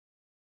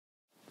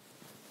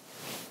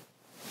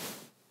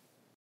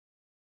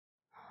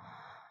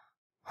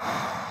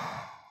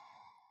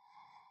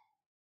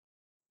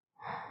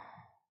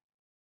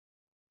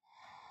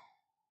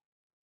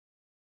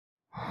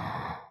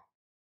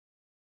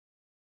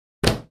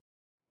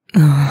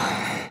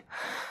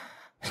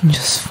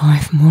Just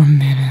 5 more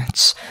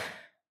minutes.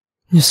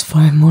 Just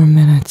 5 more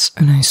minutes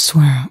and I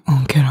swear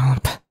I'll get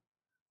up.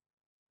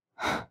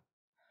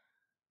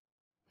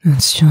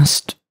 It's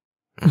just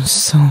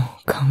so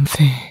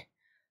comfy.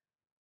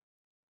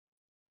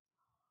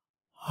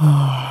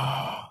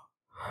 Oh,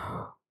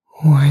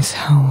 why is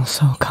hell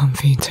so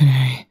comfy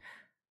today?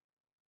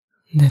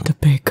 Did the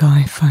big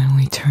guy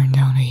finally turn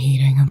down the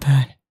heating a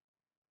bit?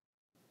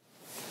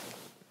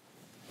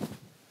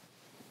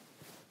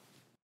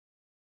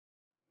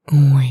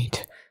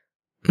 Wait,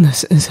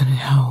 this isn't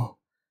hell.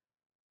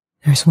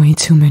 There's way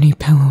too many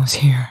pillows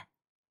here.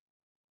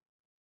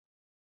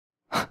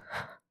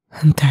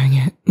 Dang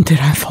it, did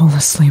I fall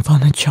asleep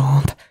on the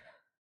job?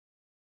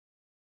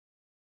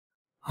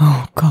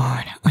 Oh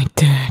god, I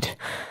did.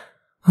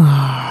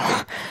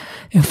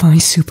 If my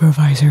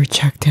supervisor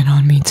checked in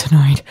on me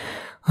tonight,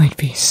 I'd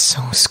be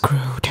so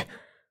screwed.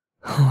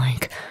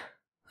 Like,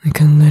 I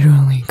can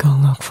literally go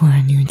look for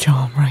a new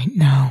job right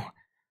now.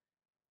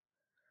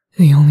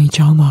 The only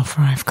job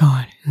offer I've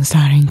got is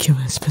that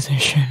incubus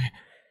position,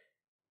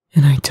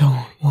 and I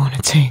don't want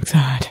to take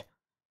that.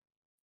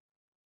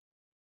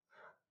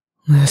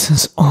 This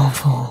is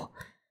awful.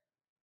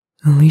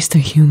 At least the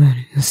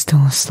human is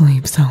still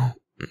asleep, though.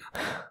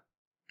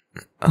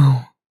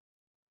 Oh.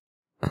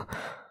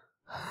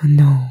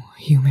 No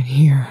human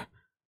here.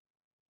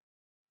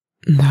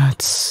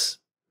 That's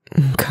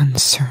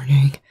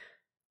concerning.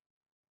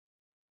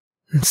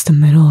 It's the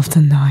middle of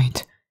the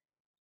night.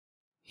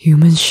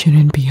 Humans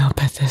shouldn't be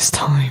up at this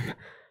time.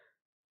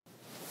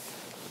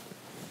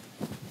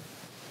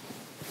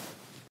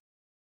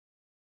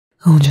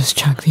 I'll just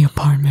check the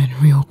apartment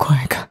real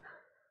quick.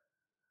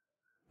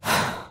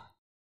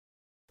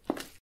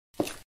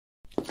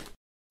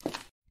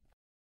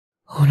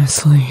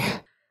 Honestly,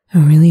 I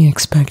really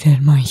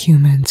expected my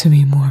human to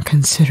be more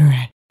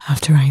considerate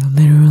after I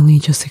literally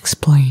just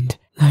explained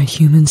that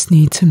humans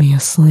need to be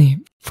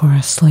asleep for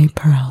a sleep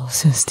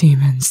paralysis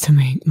demons to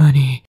make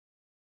money.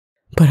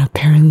 But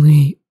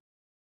apparently...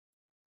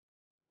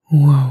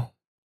 Whoa.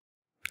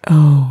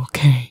 Oh,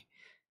 okay.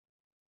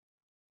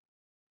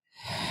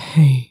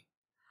 Hey.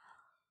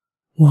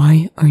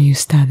 Why are you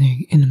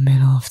standing in the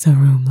middle of the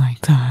room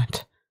like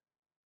that?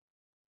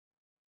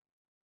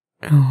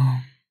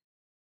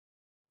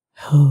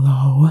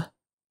 Hello?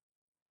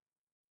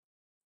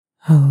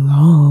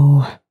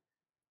 Hello?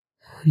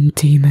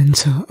 Demon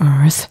to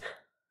Earth?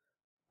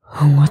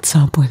 What's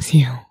up with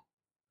you?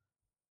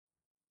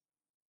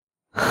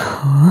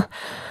 Huh?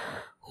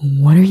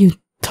 What are you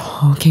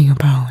talking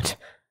about?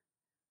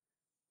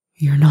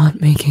 You're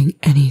not making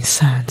any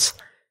sense,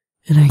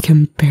 and I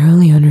can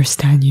barely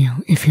understand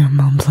you if you're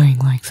mumbling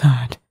like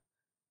that.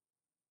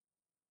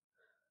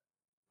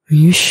 Are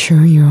you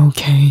sure you're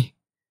okay?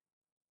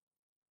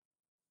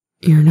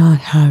 You're not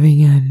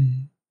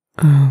having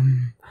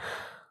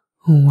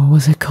what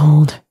was it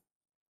called?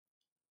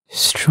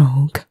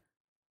 Stroke?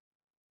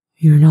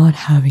 You're not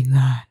having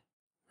that,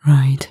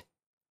 right?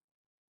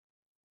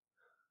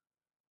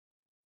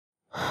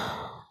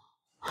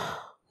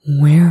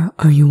 Where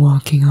are you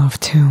walking off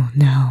to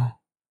now?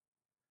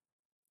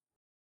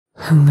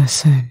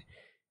 Listen,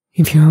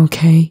 if you're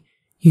okay,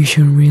 you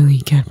should really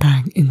get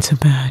back into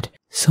bed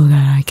so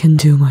that I can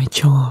do my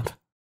job.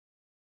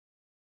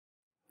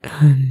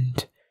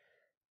 And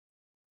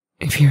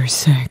if you're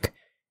sick,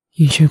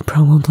 you should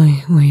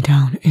probably lay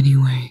down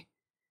anyway.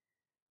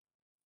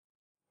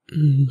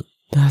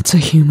 That's a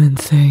human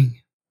thing,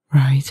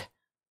 right?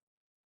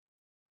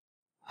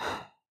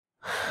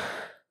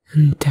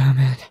 Damn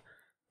it,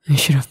 I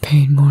should have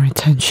paid more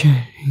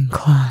attention in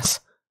class.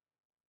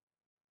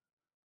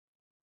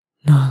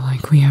 Not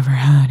like we ever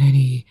had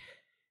any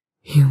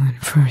human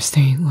first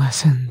aid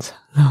lessons,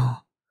 though.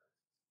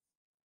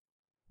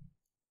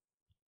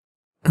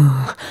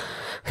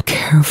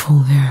 Careful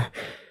there.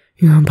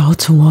 You're about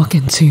to walk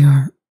into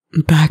your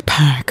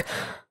backpack.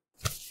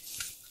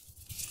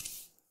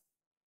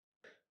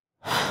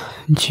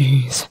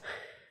 Jeez,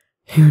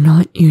 you're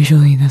not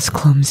usually this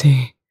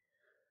clumsy.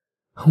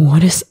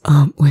 What is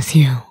up with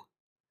you?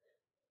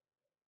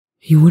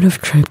 You would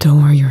have tripped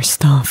over your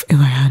stuff if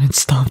I hadn't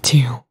stopped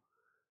you.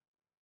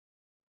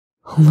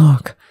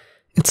 Look,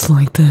 it's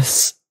like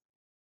this.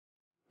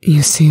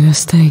 You see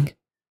this thing?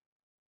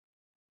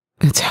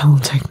 It's hell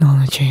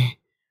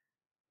technology.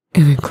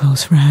 If it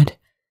glows red,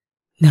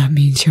 that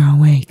means you're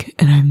awake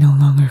and I'm no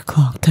longer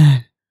clocked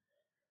in.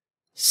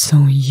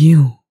 So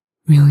you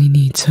really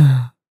need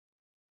to...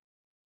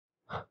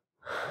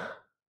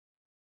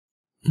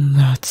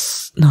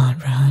 That's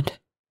not red.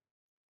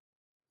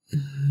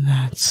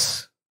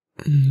 That's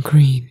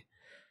green.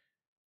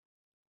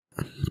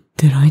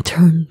 Did I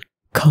turn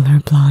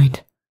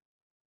colorblind?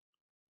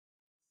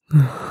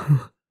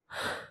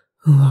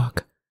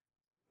 Look,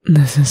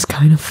 this is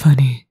kind of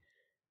funny.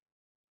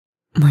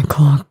 My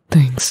clock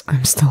thinks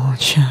I'm still on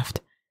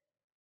shift.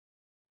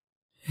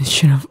 It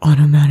should have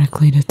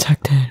automatically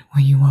detected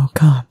when you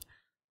woke up,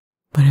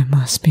 but it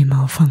must be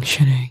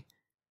malfunctioning.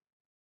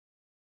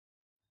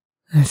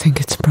 I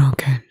think it's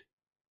broken.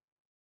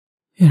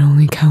 It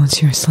only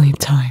counts your sleep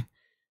time,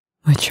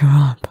 But you're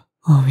up,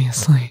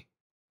 obviously.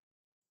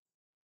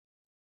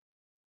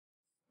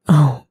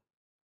 Oh,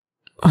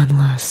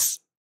 unless...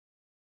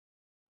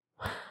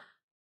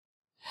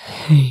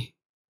 Hey,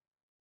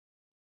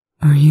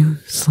 are you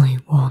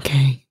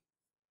sleepwalking?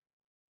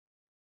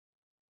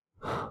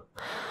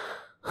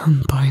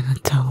 By the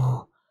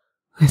devil,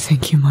 I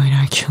think you might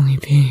actually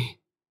be.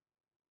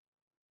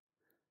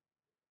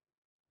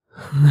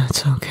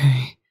 That's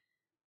okay.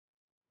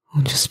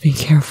 I'll just be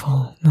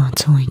careful not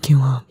to wake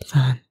you up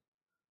then.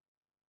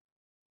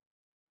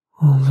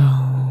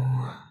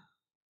 Although...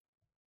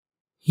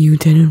 You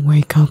didn't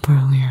wake up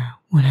earlier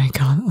when I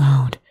got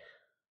loud,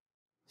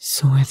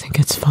 so I think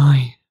it's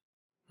fine,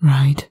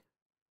 right?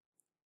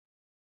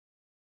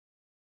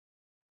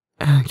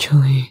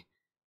 Actually,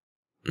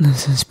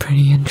 this is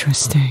pretty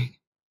interesting.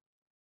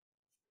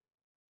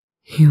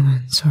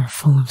 Humans are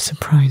full of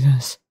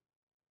surprises.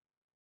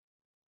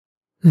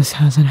 This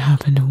hasn't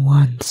happened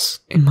once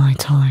in my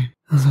time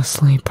as a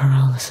sleep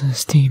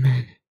paralysis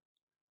demon.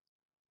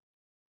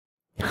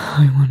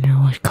 I wonder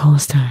what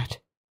caused that.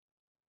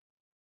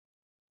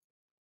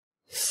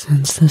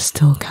 Since this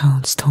still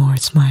counts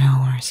towards my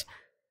hours,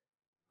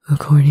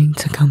 according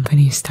to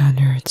company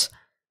standards,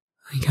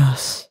 I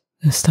guess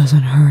this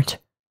doesn't hurt.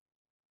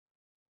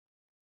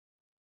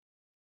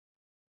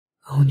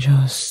 I'll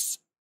just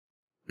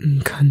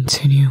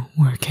continue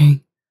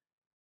working.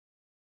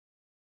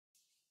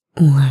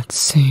 Let's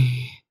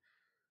see.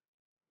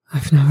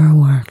 I've never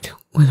worked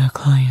with a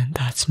client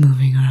that's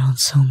moving around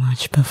so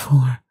much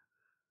before.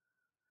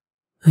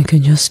 I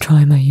could just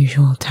try my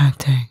usual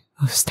tactic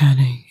of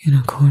standing in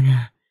a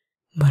corner,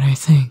 but I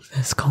think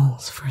this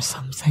calls for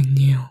something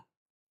new.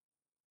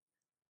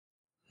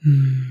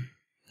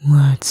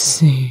 Let's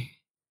see.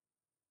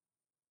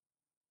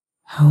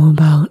 How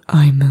about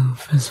I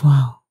move as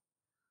well?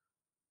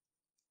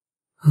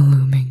 A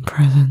looming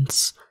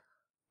presence,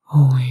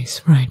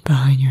 always right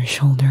behind your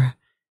shoulder,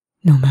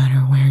 no matter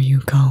where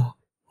you go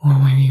or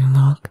where you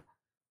look.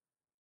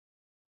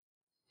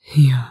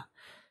 Yeah,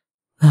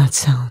 that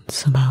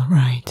sounds about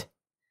right.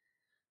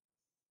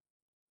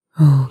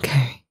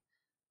 Okay,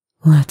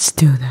 let's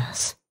do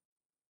this.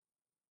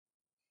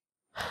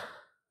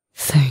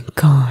 Thank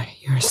God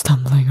you're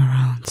stumbling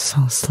around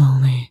so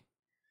slowly.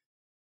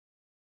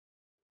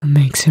 It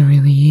makes it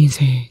really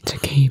easy to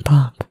keep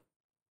up.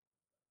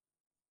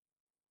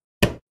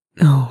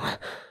 Oh,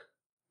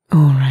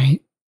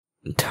 alright,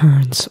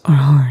 turns are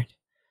hard.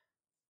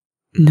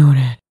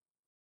 Noted.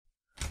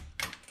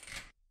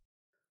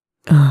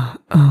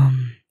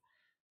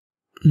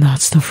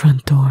 That's the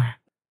front door,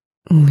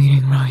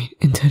 leading right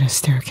into the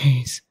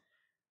staircase.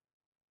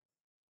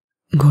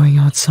 Going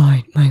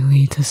outside might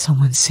lead to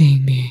someone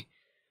seeing me,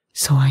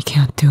 so I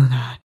can't do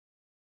that.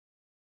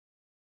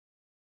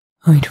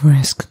 I'd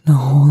risk the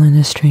whole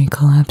industry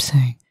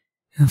collapsing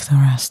if the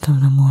rest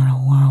of the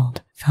mortal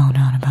world found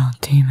out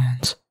about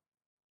demons.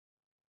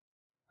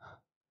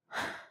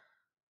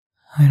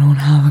 I don't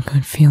have a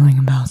good feeling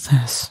about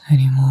this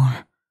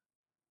anymore.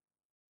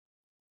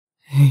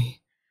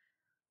 Hey,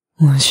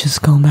 let's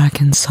just go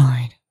back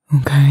inside,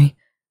 okay?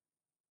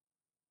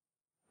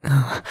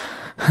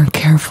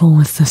 Careful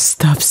with the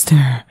steps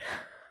there.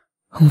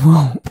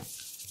 Whoa.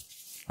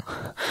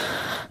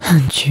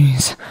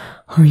 Jeez,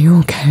 are you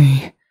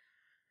okay?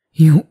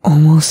 You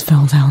almost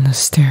fell down the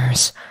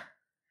stairs.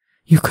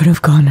 You could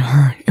have gotten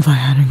hurt if I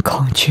hadn't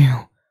caught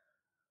you.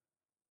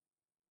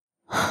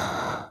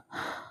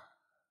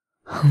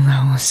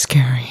 That was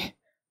scary,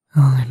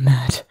 I'll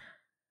admit.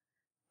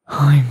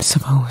 I'm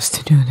supposed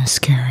to do the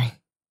scaring.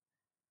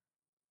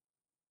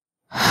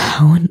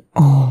 How in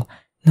all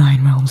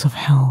 9 realms of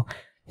hell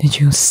did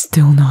you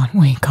still not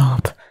wake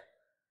up?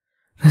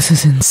 This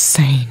is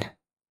insane.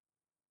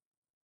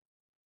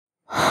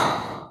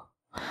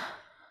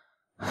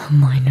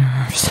 My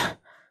nerves.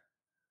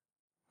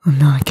 I'm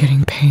not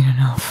getting paid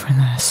enough for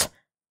this.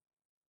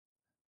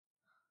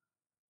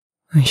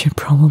 I should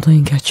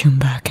probably get you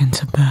back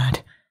into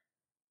bed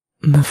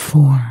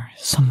before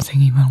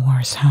something even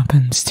worse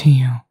happens to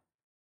you.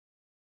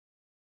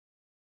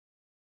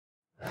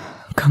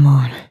 Come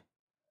on,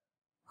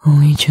 I'll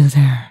lead you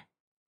there.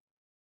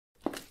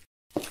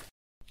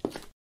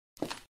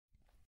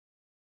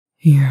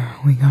 Here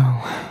we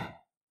go.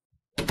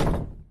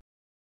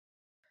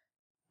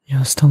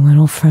 Just a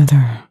little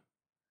further.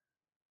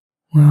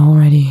 We're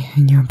already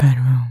in your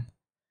bedroom.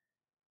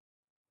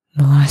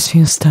 The last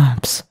few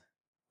steps.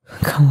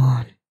 Come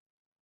on.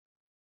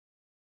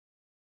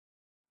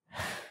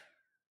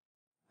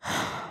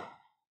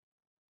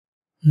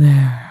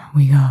 There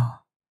we go.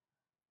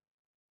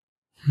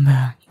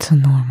 Back to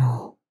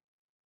normal.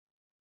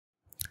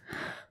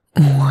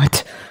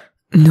 What?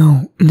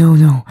 No.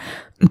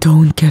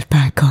 Don't get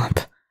back up.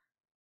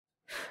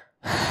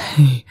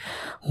 Hey,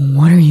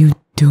 what are you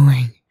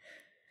doing?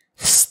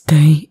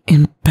 Stay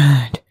in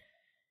bed.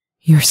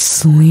 You're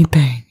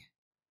sleeping.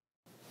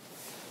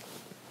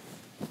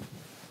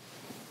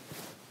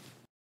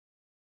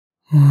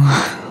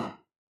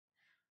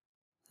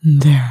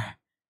 There.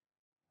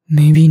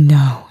 Maybe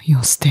now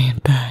you'll stay in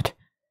bed.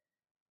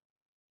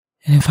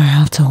 And if I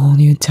have to hold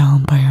you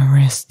down by your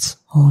wrists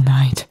all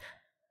night,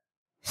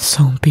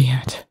 so be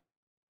it.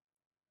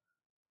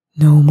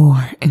 No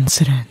more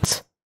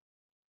incidents.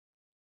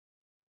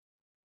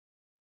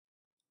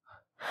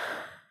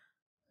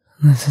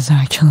 This is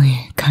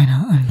actually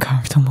kinda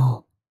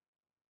uncomfortable.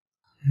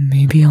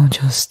 Maybe I'll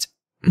just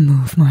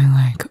move my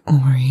leg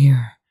over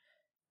here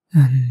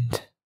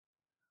and...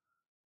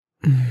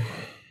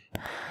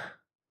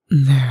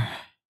 there.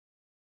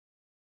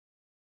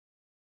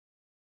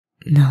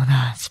 Now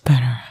that's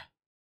better.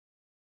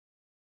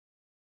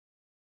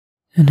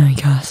 And I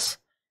guess,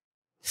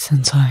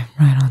 since I'm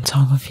right on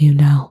top of you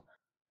now,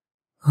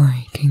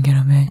 I can get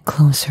a bit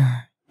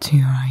closer to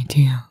your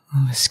idea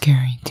of a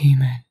scary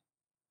demon.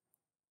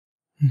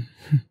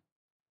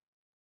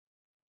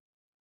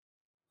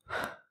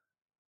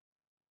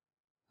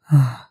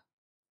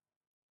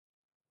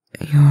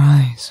 Your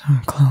eyes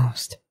are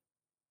closed.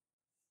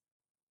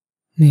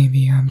 Maybe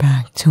you're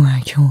back to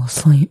actual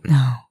sleep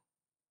now.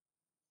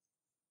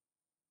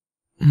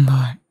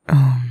 But,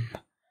 I'll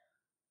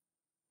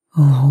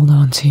hold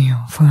on to you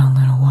for a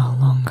little while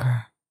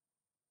longer,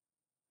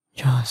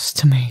 just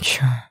to make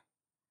sure.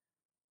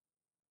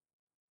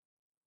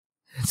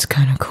 It's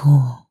kinda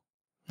cool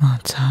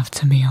not to have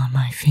to be on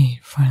my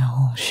feet for the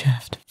whole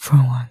shift for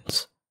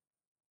once.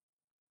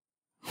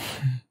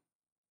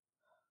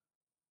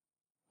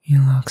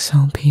 You look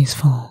so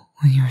peaceful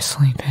when you're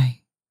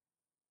sleeping.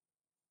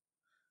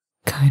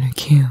 Kinda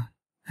cute,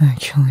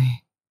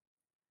 actually.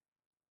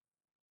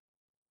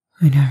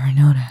 I never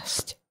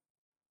noticed.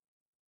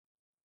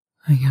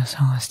 I guess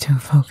I was too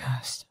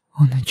focused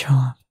on the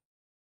job.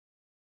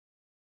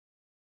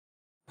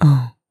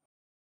 Oh,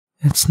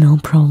 it's no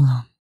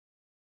problem.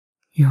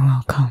 You're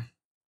welcome.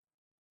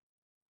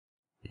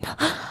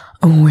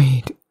 Oh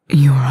wait,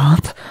 you're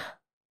up?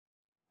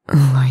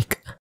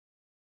 Like,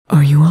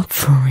 are you up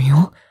for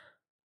real?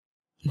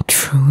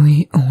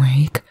 Truly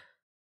awake?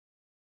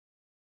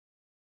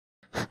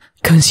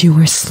 'Cause you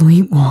were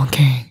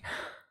sleepwalking.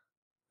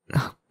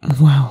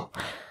 Well,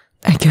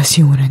 I guess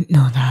you wouldn't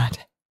know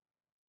that.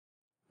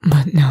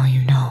 But now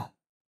you know.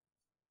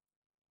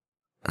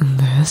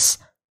 This?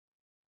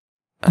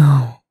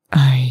 Oh,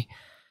 I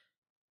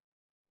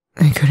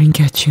couldn't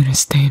get you to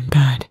stay in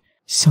bed,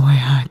 so I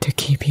had to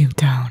keep you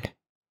down.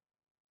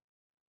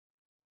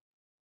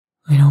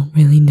 I don't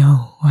really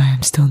know why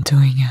I'm still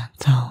doing it,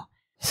 though,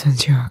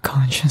 since you're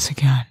conscious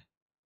again.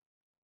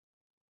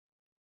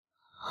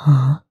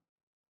 Huh?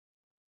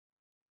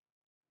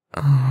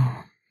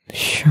 Oh,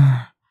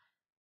 sure.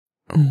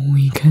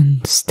 We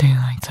can stay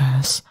like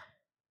this.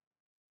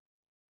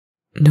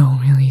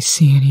 Don't really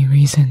see any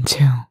reason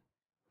to,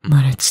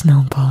 but it's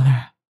no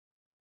bother.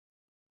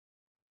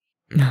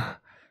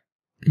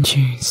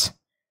 Jeez.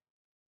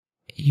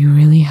 You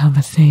really have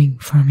a thing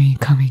for me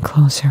coming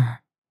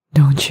closer,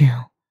 don't you?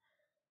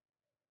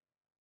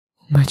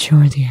 But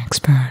you're the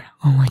expert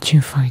on what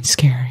you find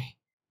scary,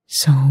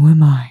 so who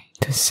am I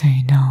to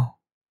say no?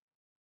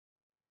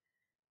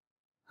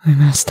 I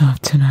messed up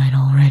tonight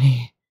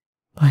already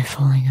by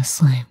falling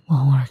asleep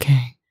while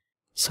working,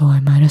 so I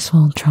might as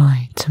well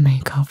try to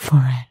make up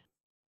for it.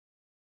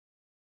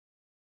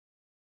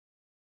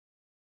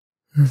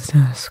 Is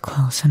this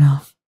close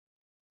enough?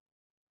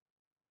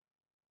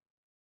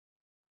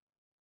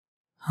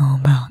 How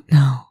about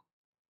now?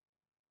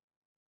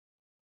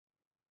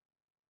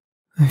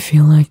 I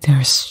feel like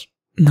there's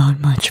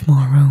not much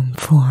more room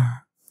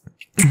for...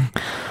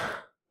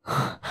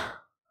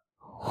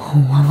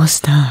 What was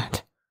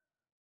that?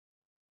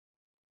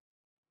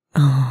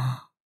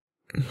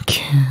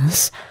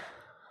 Kiss?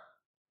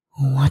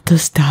 What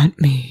does that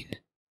mean?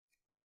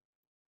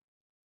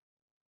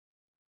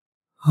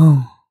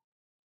 Oh,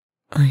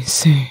 I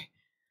see.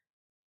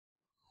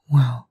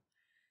 Well,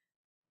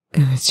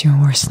 if it's your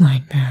worst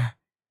nightmare,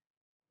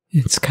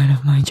 it's kind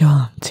of my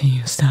job to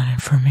use that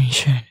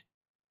information.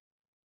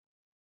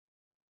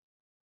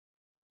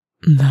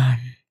 Then,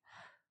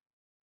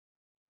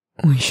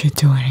 we should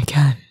do it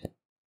again.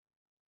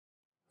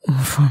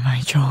 For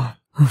my job,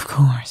 of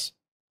course.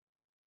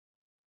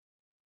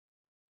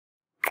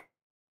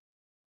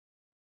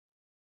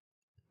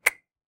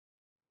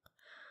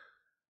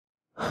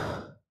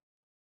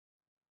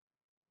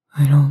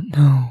 I don't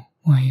know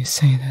why you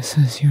say this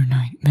is your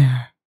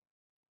nightmare.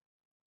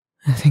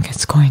 I think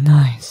it's quite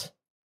nice,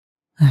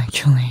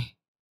 actually.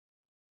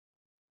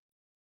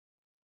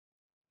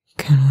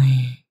 Can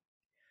we